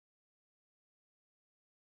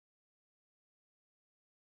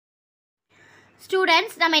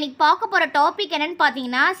Students நம்ம இன்னைக்கு பார்க்க போகிற டாபிக் என்னென்னு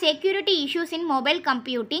பார்த்தீங்கன்னா செக்யூரிட்டி இஷ்யூஸ் இன் மொபைல்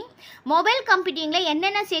கம்ப்யூட்டிங். மொபைல் கம்ப்யூட்டிங்கில்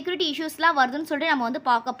என்னென்ன செக்யூரிட்டி இஷ்யூஸ்லாம் வருதுன்னு சொல்லிட்டு நம்ம வந்து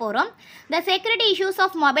பார்க்க போகிறோம். The security issues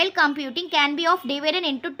of mobile computing can P of divided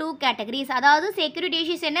into 2 categories. அதாவது செக்யூரிட்டி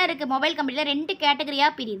இஷ்யூஸ் என்ன இருக்குது மொபைல் கம்ப்யூட்டரில் 2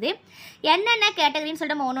 கேட்டகரியாக பிரியுது. என்னென்ன கேட்டகரின்னு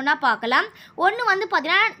சொல்லிட்டு நம்ம ஒன்று ஒன்றா பார்க்கலாம். ஒன்று வந்து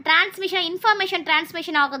பார்த்தீங்கன்னா இன்ஃபர்மேஷன்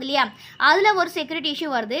டிரான்ஸ்மிஷன் ஆகுது இல்லையா, அதில் ஒரு செக்யூரிட்டி இஷ்யூ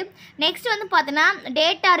வருது. நெக்ஸ்ட் வந்து பார்த்தீங்கன்னா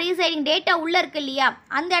டேட்டா ரீசைடிங், டேட்டா உள்ளே இருக்குது இல்லையா,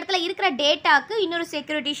 அந்த இடத்துல இருக்கிற டேட்டாக்கு இன்னொரு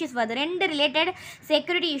செக்யூரிட்டி இஷ்யூஸ் வருது. 2 ரிலேட்டட்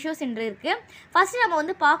செக்யூரிட்டி இஷ்யூஸ் இன்று இருக்குது. ஃபஸ்ட்டு நம்ம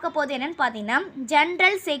வந்து பார்க்க போது என்னென்னு பார்த்தீங்கன்னா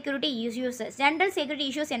general security issues. General security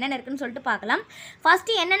issues என்னென்ன இருக்குன்னு சொல்லிட்டு பார்க்கலாம்.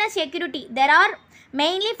 ஃபஸ்ட்டு என்னென்ன security, there are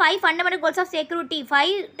mainly 5 fundamental goals of security.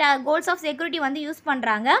 5 goals of security வந்து யூஸ்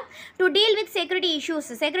பண்ணுறாங்க to deal with security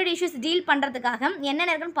issues. Security issues deal பண்ணுறதுக்காக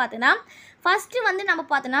என்னென்ன இருக்குன்னு பார்த்தோன்னா, ஃபஸ்ட்டு வந்து நம்ம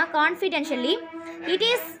பார்த்தோன்னா confidentially it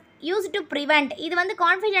is use to prevent. இது வந்து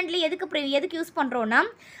கான்ஃபிடென்ட்லி எதுக்கு யூஸ் பண்ணுறோன்னா,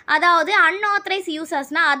 அதாவது அன்ஆத்தரைஸ்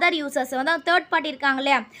யூசர்ஸ்னால் அதர் யூசர்ஸ் வந்து தேர்ட் பார்ட்டி இருக்காங்க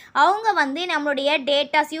இல்லையா, அவங்க வந்து நம்மளுடைய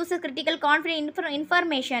datas user critical confident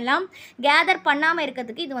இன்ஃபர்மேஷன்லாம் gather பண்ணாமல்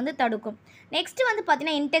இருக்கிறதுக்கு இது வந்து தடுக்கும். நெக்ஸ்ட்டு வந்து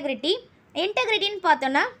பார்த்தீங்கன்னா இன்டெகிரிட்டின்னு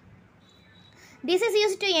பார்த்தோன்னா, this is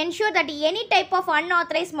used to ensure that any type of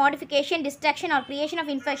unauthorized modification, destruction or creation of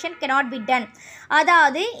information cannot be done.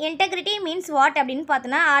 அதாவது integrity means what அப்படின்னு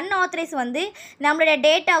பார்த்தோன்னா, unauthorized வந்து நம்மளோட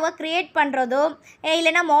டேட்டாவை க்ரியேட் பண்ணுறதோ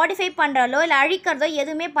இல்லைனா மாடிஃபை பண்ணுறதோ இல்லை அழிக்கிறதோ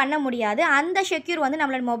எதுவுமே பண்ண முடியாது. அந்த செக்யூர் வந்து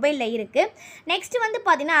நம்மளோட மொபைலில் இருக்குது. நெக்ஸ்ட்டு வந்து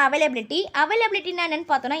பார்த்தீங்கன்னா அவைலபிலிட்டினா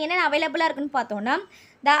என்னென்னு பார்த்தோன்னா, என்னென்ன அவைலபிளாக இருக்குன்னு பார்த்தோன்னா,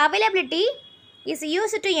 the availability is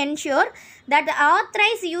used to ensure that the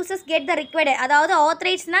authorized users get the required. அதாவது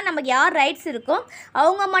ஆத்தரைஸ்னால் நமக்கு யார் ரைட்ஸ் இருக்கோ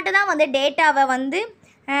அவங்க மட்டும் தான் வந்து டேட்டாவை வந்து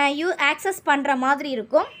ஆக்சஸ் பண்ணுற மாதிரி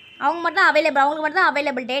இருக்கும். அவங்களுக்கு மட்டும் தான்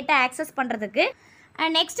அவைலபிள் டேட்டா ஆக்சஸ் பண்ணுறதுக்கு.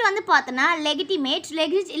 நெக்ஸ்ட் வந்து பார்த்தோன்னா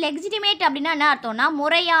லெஜிட்டிமேட் அப்படின்னா என்ன அர்த்தம்னா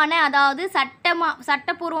முறையான, அதாவது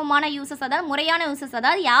சட்டப்பூர்வமான யூசஸ், அதாவது முறையான யூசஸ்,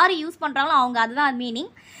 அதாவது யார் யூஸ் பண்ணுறாங்களோ அவங்க, அதுதான்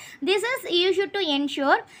meaning. This is used to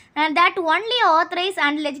ensure that only authorized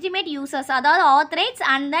and legitimate users, அதாவது authorized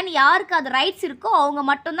and then யாருக்கு அது ரைட்ஸ் இருக்கோ அவங்க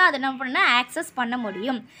மட்டும்தான் அதை என்ன பண்ண ஆக்சஸ் பண்ண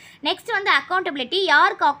முடியும். நெக்ஸ்ட் வந்து அக்கௌண்டபிலிட்டி,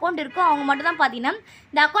 யாருக்கு அக்கௌண்ட் இருக்கோ அவங்க மட்டும் தான் பார்த்தீங்கன்னா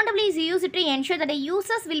the accountability is used to ensure that the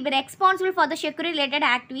users will be responsible for the security related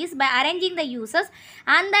activities by arranging the users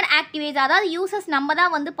and their activities. அதாவது யூசர்ஸ் நம்ம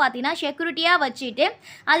தான் வந்து பார்த்தீங்கன்னா செக்யூரிட்டியாக வச்சுட்டு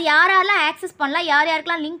அது யாரெல்லாம் ஆக்சஸ் பண்ணலாம்,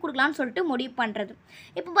 யாருக்கெல்லாம் லிங்க் கொடுக்கலாம்னு சொல்லிட்டு முடிவு பண்ணுறது.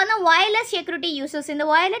 இப்போ பார்த்தா வயர்லெஸ் செக்யூரிட்டி இஷ்யூஸ். இந்த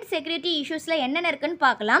வயர்லெஸ் செக்யூரிட்டி இஷ்யூஸில் என்னென்ன இருக்குன்னு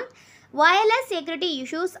பார்க்கலாம். Wireless security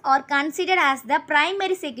issues are considered as the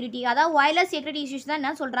primary security. அதாவது wireless security issues தான் என்ன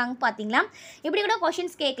சொல்கிறாங்க பார்த்தீங்களா. இப்படி கூட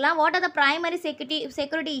கொஷின்ஸ் கேட்கலாம். What are the primary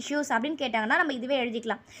security issues அப்படின்னு கேட்டாங்கன்னா நம்ம இதுவே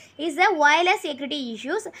எழுதிக்கலாம். Is the wireless security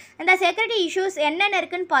issues. இந்த security issues என்னென்ன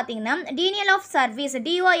இருக்குன்னு பார்த்தீங்கன்னா denial of service,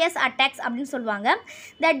 DOS attacks அப்படின்னு சொல்லுவாங்க.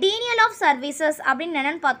 The denial of services அப்படின்னு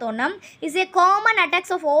என்னென்னு பார்த்தோன்னா is a common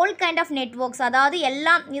attacks of all kind of networks. அதாவது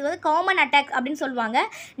இது வந்து காமன் அட்டாக் அப்படின்னு சொல்லுவாங்க.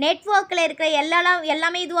 நெட்வொர்க்கில் இருக்கிற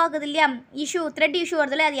எல்லாமே இதுவாகுது இல்லையா, த்ரெட் இஷ்யூ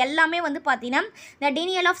வருதுல, அது எல்லாமே வந்து பார்த்தீங்கன்னா இந்த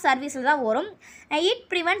denial of services தான் வரும். It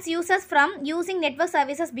prevents users from using network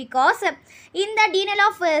services because இந்த denial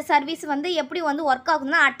of service வந்து எப்படி வந்து ஒர்க்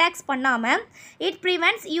ஆகுதுன்னா அட்டாக்ஸ் பண்ணாமல் it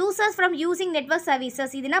prevents users from using network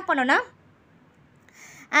services. இது என்ன பண்ணோன்னா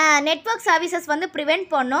நெட்வொர்க் சர்வீசஸ் வந்து ப்ரிவெண்ட்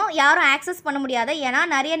பண்ணோம், யாரும் ஆக்சஸ் பண்ண முடியாது. ஏன்னா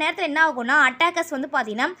நிறைய நேரத்தில் என்ன ஆகும்னா அட்டாக்கர்ஸ் வந்து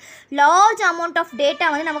பார்த்தீங்கன்னா லார்ஜ் அமௌண்ட் ஆஃப் டேட்டா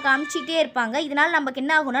வந்து நமக்கு அனுப்பிச்சிட்டே இருப்பாங்க. இதனால் நமக்கு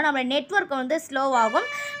என்ன ஆகும்னா நம்மளோட நெட்வொர்க் வந்து ஸ்லோவாகும்,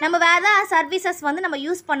 நம்ம வேறு சர்வீசஸ் வந்து நம்ம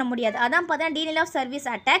யூஸ் பண்ண முடியாது. அதான் பார்த்தீங்கன்னா denial of service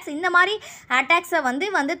attacks. இந்த மாதிரி அட்டாக்ஸை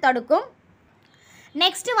வந்து தடுக்கும்.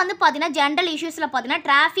 நெக்ஸ்ட்டு வந்து பார்த்தீங்கன்னா ஜென்ரல் இஷ்யூஸில் பார்த்தீங்கன்னா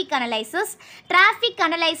டிராஃபிக்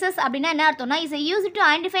அனலைசஸ் அப்படின்னா என்ன அர்த்தம்னா is use to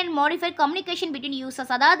identify and modify communication between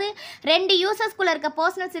users. அதாவது 2 யூசர்ஸ்குள்ளே இருக்க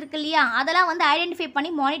பர்சனல்ஸ் இருக்கு இல்லையா, அதெல்லாம் வந்து ஐடென்டிஃபை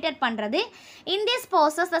பண்ணி மானிட்டர் பண்ணுறது. In this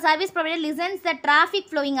process the service provider listens the traffic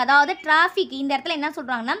flowing. அதாவது டிராஃபிக் இந்த இடத்துல என்ன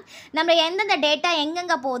சொல்கிறாங்கன்னா நம்ம எந்தெந்த டேட்டா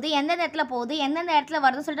எங்கெங்கே போகுது, எந்தெந்த இடத்துல போகுது, எந்தெந்த இடத்துல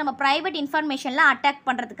வருதுன்னு சொல்லிட்டு நம்ம ப்ரைவேட் இன்ஃபர்மேஷன்லாம் அட்டாக்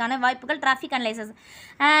பண்ணுறதுக்கான வாய்ப்புகள் traffic analysis.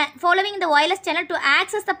 Following the wireless channel to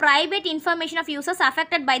access the private information of users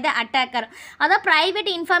affected by the attacker. அதாவது ப்ரைவேட்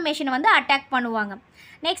இன்ஃபர்மேஷன் வந்து அட்டாக் பண்ணுவாங்க.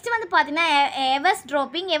 நெக்ஸ்ட் வந்து பார்த்தீங்கன்னா எவர்ஸ்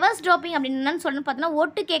ட்ராப்பிங் அப்படின்னு என்னன்னு சொல்லணும்னு பார்த்தீங்கன்னா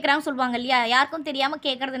ஒட்டு கேட்குறாங்க சொல்லுவாங்க இல்லையா, யாருக்கும் தெரியாமல்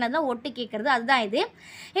கேட்குறது என்னது ஒட்டு கேட்குறது, அதுதான் இது.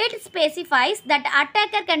 It specifies that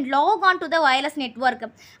attacker can lock on to the wireless network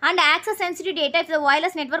and access sensitive data if the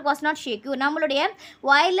wireless network was not secure. நம்மளுடைய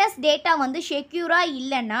வயர்லெஸ் டேட்டா வந்து செக்யூராக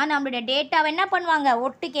இல்லைன்னா நம்மளுடைய டேட்டாவை என்ன பண்ணுவாங்க,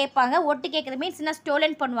 ஒட்டு கேட்பாங்க. ஒட்டு கேட்குறது மீன்ஸ் என்ன,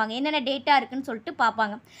 ஸ்டோலன் பண்ணுவாங்க, என்னென்ன டேட்டா இருக்குன்னு சொல்லிட்டு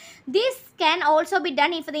பார்ப்பாங்க. This can also be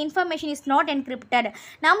done if the information is not encrypted.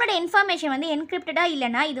 நம்மளுடைய இன்ஃபர்மேஷன் வந்து என்கிரிப்டடாக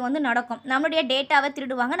இல்லைன்னா இது வந்து நடக்கும். நம்மளுடைய டேட்டாவை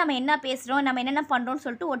திருடுவாங்க, நம்ம என்ன பேசுகிறோம், நம்ம என்னென்ன பண்ணுறோம்னு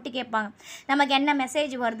சொல்லிட்டு ஒட்டு கேட்பாங்க. நமக்கு என்ன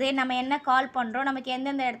மெசேஜ் வருது, நம்ம என்ன கால் பண்ணுறோம், நமக்கு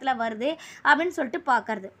எந்தெந்த இடத்துல வருது அப்படின்னு சொல்லிட்டு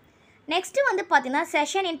பார்க்குறது. நெக்ஸ்ட்டு வந்து பார்த்தீங்கன்னா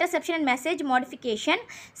session interception and message modification.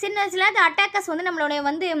 சில அட்டாக்கர்ஸ் வந்து நம்மளுடைய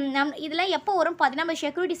வந்து இதெல்லாம் எப்போ வரும் பார்த்தீங்கன்னா, நம்ம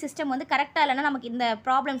செக்யூரிட்டி சிஸ்டம் வந்து கரெக்டாக இல்லைன்னா நமக்கு இந்த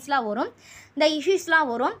ப்ராப்ளம்ஸ்லாம் வரும், இந்த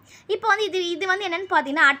இஷ்யூஸ்லாம் வரும். இப்போ வந்து இது வந்து என்னென்னு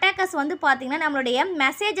பார்த்தீங்கன்னா, அட்டாக்கர்ஸ் வந்து பார்த்தீங்கன்னா நம்மளுடைய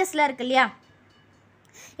மெசேஜஸ்லாம் இருக்குது இல்லையா,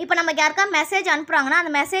 இப்போ நமக்கு யாருக்கா மெசேஜ் அனுப்புகிறாங்கன்னா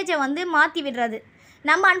அந்த மெசேஜை வந்து மாற்றி விடுறது,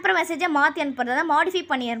 நம்ம அனுப்புகிற மெசேஜை மாற்றி அனுப்புறது, அதை மாடிஃபை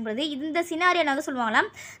பண்ணி அனுப்புறது. இந்த சினாரியோ வந்து சொல்லுவாங்களாம்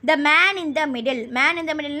the man in the middle. Man in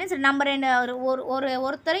த மிடில்னு நம்ம ரெண்டு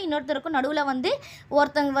ஒருத்தர் இன்னொருத்தருக்கும் நடுவில் வந்து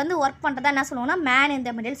ஒருத்தவங்க வந்து ஒர்க் பண்ணுறதா என்ன சொல்லுவாங்கன்னா மேன் இன்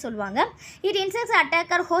த மிடில் சொல்லுவாங்க. It inserts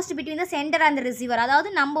attacker host between the centre and receiver.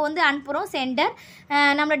 அதாவது நம்ம வந்து அனுப்புகிறோம் சென்டர்,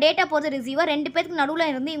 நம்மளோட டேட்டா போகிறது ரிசீவர், ரெண்டு பேருக்கு நடுவில்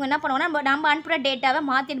இருந்து இவங்க என்ன பண்ணுவாங்கன்னா நம்ம அனுப்புகிற டேட்டாவை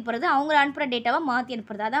மாற்றி அனுப்புறது, அவங்க அனுப்புகிற டேட்டாவை மாற்றி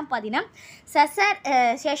அனுப்புறது. அதான் பார்த்தீங்கன்னா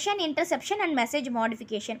session interception and message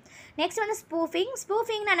modification. Next வந்து ஸ்பூஃபிங்.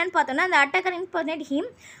 ஸ்பூஃபிங்னா என்னென்னு பார்த்தோம்னா, அந்த attacker impersonate him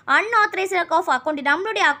unauthorised of account.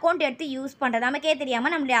 நம்மளுடைய அக்கௌண்ட் எடுத்து யூஸ் பண்ணுறது, நமக்கே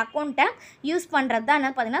தெரியாமல் நம்மளுடைய அக்கௌண்ட்டை யூஸ் பண்ணுறது தான்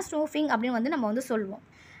என்ன பார்த்தீங்கன்னா ஸ்பூஃபிங் அப்படின்னு வந்து நம்ம வந்து சொல்லுவோம்.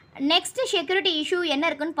 நெக்ஸ்ட்டு செக்யூரிட்டி இஷ்யூ என்ன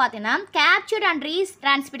இருக்குன்னு பார்த்தீங்கன்னா, கேப்சர்ட் அண்ட்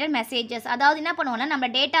ரீட்ரான்ஸ்மிட்டட் மெசேஜஸ். அதாவது என்ன பண்ணுவோம்னா, நம்ம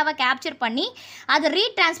டேட்டாவை கேப்சர் பண்ணி அதை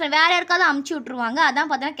ரீட்ரான்ஸ்மிட் வேறு யாருக்காவது அமுச்சு விட்ருவாங்க. அதான்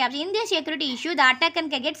பார்த்தீங்கன்னா கேப்சர். இந்த security issue the attacker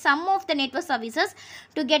can get some of the network services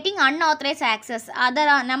to getting unauthorised access. அதை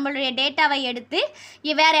நம்மளுடைய டேட்டாவை எடுத்து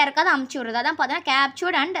வேறு யாருக்காவது அமுச்சு விட்றது. அதான் பார்த்தீங்கன்னா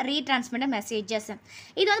கேப்சர்ட் அண்ட் ரீட்ரான்ஸ்மிட்டட் மெசேஜஸ்.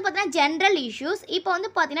 இது வந்து பார்த்தீங்கன்னா ஜென்ரல் இஷ்யூஸ். இப்போ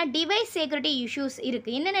வந்து பார்த்தீங்கன்னா டிவைஸ் செக்யூரிட்டி இஷ்யூஸ்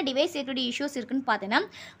இருக்குது. என்னென்ன டிவைஸ் செக்யூரிட்டி இஷ்யூஸ் இருக்குன்னு பார்த்தீங்கன்னா,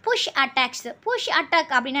 புஷ் அட்டாக்ஸ். புஷ்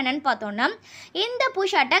அட்டாக் அப்படின்னா என்னன்னு பார்த்தோம்னா, இந்த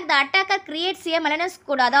push attack the attacker creates A malicious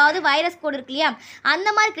code, அதாவது வைரஸ் கோட் இருக்கு இல்லையா, அந்த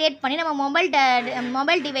மாதிரி கிரியேட் பண்ணி நம்ம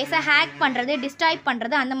மொபைல் டிவைஸை ஹேக் பண்ணுறது, டிஸ்ட்ராய்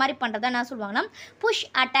பண்ணுறது, அந்த மாதிரி பண்ணுறதை என்ன சொல்லுவாங்கன்னா புஷ்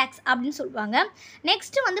அட்டாக்ஸ் அப்படின்னு சொல்லுவாங்க.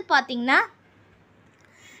 நெக்ஸ்ட்டு வந்து பார்த்தீங்கன்னா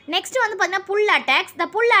புல் அட்டாக்ஸ். த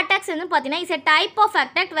புல் அட்டாக்ஸ் வந்து பார்த்தீங்கன்னா is a type of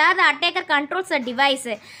attack where the attacker controls the device.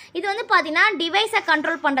 இது வந்து பார்த்தீங்கன்னா டிவைஸை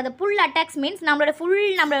கண்ட்ரோல் பண்ணுறது. புல் அட்டாக்ஸ் மீன்ஸ்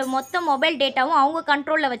நம்மளோட மொத்த மொபைல் டேட்டாவும் அவங்க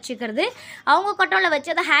கண்ட்ரோலில் வச்சுக்கிறது, அவங்க கண்ட்ரோலில்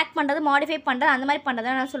வச்சு அதை ஹேக் பண்ணுறது, மாடிஃபை பண்ணுறது, அந்த மாதிரி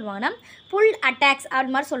பண்ணுறது என்ன சொல்லுவாங்கன்னா புல் அட்டாக்ஸ்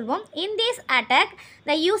அது மாதிரி சொல்லுவோம். In this attack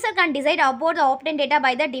the user can decide about the option data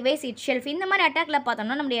by the device it shelf. இந்த மாதிரி அட்டாக்ல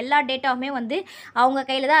பார்த்தோம்னா நம்ம எல்லா டேட்டாவுமே வந்து அவங்க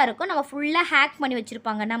கையில் தான் இருக்கும், நம்ம ஃபுல்லாக ஹேக் பண்ணி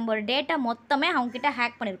வச்சுருப்பாங்க, நம்ம டேட்டா மொத்தமே அவங்கக்கிட்ட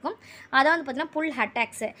ஹேக் பண்ணியிருக்கோம். அதான் வந்து பார்த்தீங்கன்னா புல்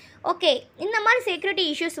அட்டாக்ஸு. ஓகே, இந்த மாதிரி செக்யூரிட்டி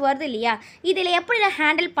இஷ்யூஸ் வருது இல்லையா, இதில் எப்படி இதை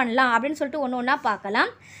ஹேண்டில் பண்ணலாம் அப்படின்னு சொல்லிட்டு ஒன்று ஒன்றா பார்க்கலாம்.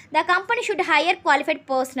 The company should higher qualified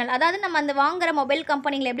personal. அதாவது நம்ம அந்த வாங்குகிற மொபைல்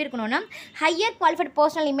கம்பெனியில் எப்படி இருக்கணும்னா ஹையர் குவாலிஃபைட்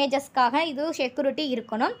பர்சனல் இமேஜஸ்க்காக இது செக்யூரிட்டி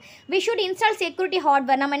இருக்கணும். We should install security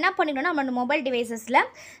hardware. நம்ம என்ன பண்ணிக்கணும்னா நம்மளோட mobile டிவைசஸில்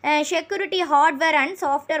security hardware and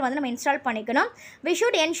software வந்து நம்ம இன்ஸ்டால் பண்ணிக்கணும். We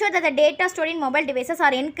should ensure that the data stored in mobile devices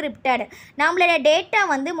R encrypted. நம்மளோட டேட்டா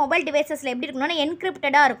வந்து மொபைல் டிவைசஸில் எப்படி இருக்கணும்னா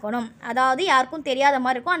என்கிரிப்டடாக இருக்கணும், அதாவது யாருக்கும் தெரியாத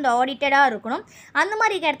மாதிரி இருக்கும், அந்த ஆடிட்டடாக இருக்கணும். அந்த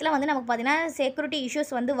மாதிரி இடத்துல வந்து நமக்கு பார்த்தீங்கன்னா செக்யூரிட்டி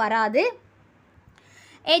இஷ்யூஸ் வந்து வராது.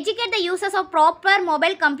 Educate the users of proper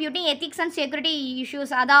mobile computing ethics and security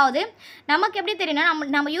issues. அதாவது நமக்கு எப்படி தெரியும்னா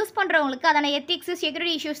நம்ம யூஸ் பண்ணுறவங்களுக்கு அதான எத்திக்ஸு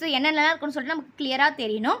செக்யூரிட்டி இஷ்யூஸ் என்னென்னலாம் இருக்குன்னு சொல்லிட்டு நமக்கு கிளியராக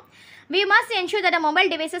தெரியணும். We must ensure that the mobile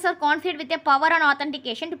devices are configured with a power on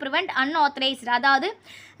authentication to prevent unauthorized. அதாவது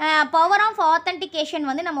பவர் ஆஃப் ஆத்தென்டிகேஷன்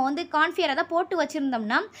வந்து நம்ம வந்து கான்ஃபிகர் அதை போட்டு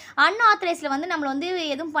வச்சுருந்தோம்னா அன்ஆத்தரைஸில் வந்து நம்மளை வந்து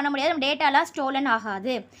எதுவும் பண்ண முடியாது, நம்ம டேட்டாலாம் ஸ்டோலன்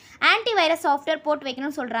ஆகாது. ஆன்டிவைரஸ் சாஃப்ட்வேர் போட்டு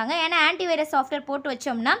வைக்கணும்னு சொல்கிறாங்க. ஏன்னா ஆன்டிவைரஸ் சாஃப்ட்வேர் போட்டு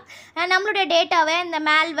வச்சோம்னா நம்மளுடைய டேட்டாவை இந்த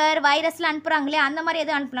மேல்வேர் வைரஸ்லாம் அனுப்புகிறாங்களே அந்த மாதிரி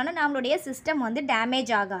எதுவும் அனுப்புனாலும் நம்மளுடைய சிஸ்டம் வந்து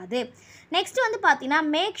டேமேஜ் ஆகாது. நெக்ஸ்ட் வந்து பார்த்தீங்கன்னா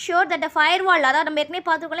மேக் ஷூர் தட் ஃபயர்வால், அதாவது நம்ம ஏற்கனவே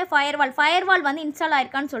பார்த்துக்கோங்களே ஃபயர்வால் வந்து இன்ஸ்டால்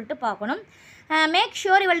ஆயிருக்கான்னு சொல்லிட்டு பார்க்கணும். Make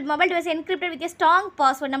sure your mobile device encrypted with strong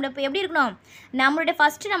password. நம்மளுக்கு இப்போ எப்படி இருக்கணும், நம்மளுடைய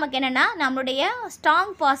ஃபஸ்ட்டு நமக்கு என்னென்னா நம்மளுடைய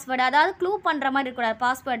ஸ்ட்ராங் பாஸ்வேர்டு, அதாவது க்ளூ பண்ணுற மாதிரி இருக்கக்கூடாது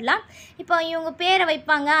பாஸ்வேர்டெலாம். இப்போ இவங்க பேரை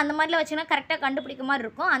வைப்பாங்க அந்த மாதிரிலாம் வச்சிங்கன்னா கரெக்டாக கண்டுபிடிக்க மாதிரி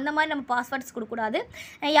இருக்கும், அந்த மாதிரி நம்ம பாஸ்வேர்ட்ஸ் கொடுக்கக்கூடாது,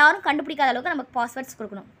 யாரும் கண்டுபிடிக்காத அளவுக்கு நமக்கு பாஸ்வேர்ட்ஸ்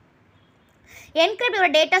கொடுக்கணும். Encrypt your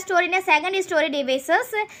data store in a secondary storage devices,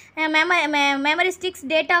 memory sticks,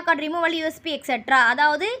 data card removable USB etc.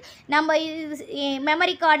 அதாவது நம்ம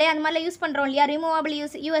மெமரி கார்டு அந்த மாதிரிலாம் யூஸ் பண்ணுறோம் இல்லையா, ரிமூவபிள்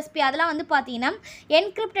USB அதெல்லாம் வந்து பார்த்தீங்கன்னா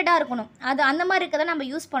என்கிரிப்டடாக இருக்கணும், அது அந்த மாதிரி இருக்கதை நம்ம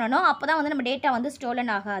யூஸ் பண்ணணும், அப்போ தான் வந்து நம்ம டேட்டா வந்து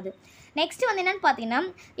ஸ்டோலன் ஆகாது. நெக்ஸ்ட் வந்து என்னென்னு பார்த்தீங்கன்னா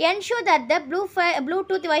ensure that the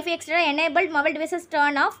Bluetooth Wi-Fi etc. enabled mobile devices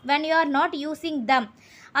turn off when you are not using them.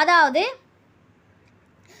 அதாவது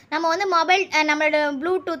நம்ம வந்து மொபைல் நம்மளோட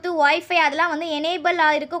ப்ளூடூத்து ஒய்ஃபை அதெல்லாம் வந்து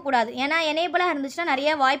எனேபிளாக இருக்கக்கூடாது. ஏன்னா எனேபிளாக இருந்துச்சுன்னா நிறைய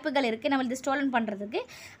வாய்ப்புகள் இருக்குது நம்மளுக்கு ஸ்டோலன் பண்ணுறதுக்கு.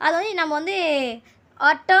 அது வந்து நம்ம வந்து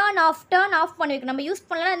டர்ன் ஆஃப் பண்ணி வைக்கணும். நம்ம யூஸ்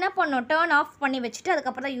பண்ணலாம் என்ன பண்ணணும், டர்ன் ஆஃப் பண்ணி வச்சுட்டு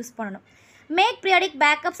அதுக்கப்புறம் தான் யூஸ் பண்ணணும். Make periodic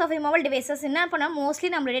backups of mobile devices. என்ன பண்ணால் மோஸ்ட்லி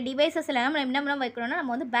நம்மளுடைய டிவைசஸில் நம்ம என்ன வைக்கணும்னா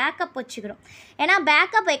நம்ம வந்து பேக்கப் வச்சுக்கிறோம். ஏன்னா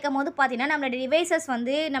பேக்கப் வைக்கும் போது பார்த்தீங்கன்னா நம்மளுடைய டிவைசஸ்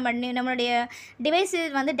வந்து நம்மளுடைய டிவைஸ்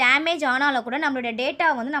வந்து டேமேஜ் ஆனாலும் கூட நம்மளுடைய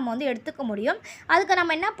டேட்டாவை வந்து நம்ம வந்து எடுத்துக்க முடியும். அதுக்கு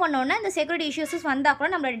நம்ம என்ன பண்ணோம்னா இந்த செக்யூரிட்டி இஷ்யூஸஸ் வந்தால் கூட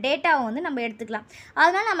நம்மளுடைய டேட்டாவை வந்து நம்ம எடுத்துக்கலாம்.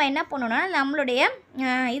 அதனால் நம்ம என்ன பண்ணோம்னா நம்மளுடைய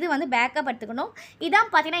இது வந்து பேக்கப் எடுத்துக்கணும்.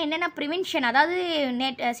 இதான் பார்த்தீங்கன்னா என்னென்ன ப்ரிவென்ஷன், அதாவது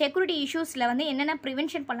செக்யூரிட்டி இஷ்யூஸில் வந்து என்னென்ன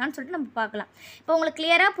ப்ரிவென்ஷன் பண்ணலான்னு சொல்லிட்டு நம்ம பார்க்கலாம். இப்போ உங்களுக்கு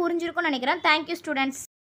கிளியராக புரிஞ்சிருக்கும்னு நினைக்கிறேன். Thank you students.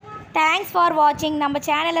 தேங்க்ஸ் ஃபார் வாட்சிங். நம்ம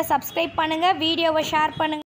சேனலை சப்ஸ்கிரைப் பண்ணுங்கள், வீடியோவை ஷேர் பண்ணுங்கள்.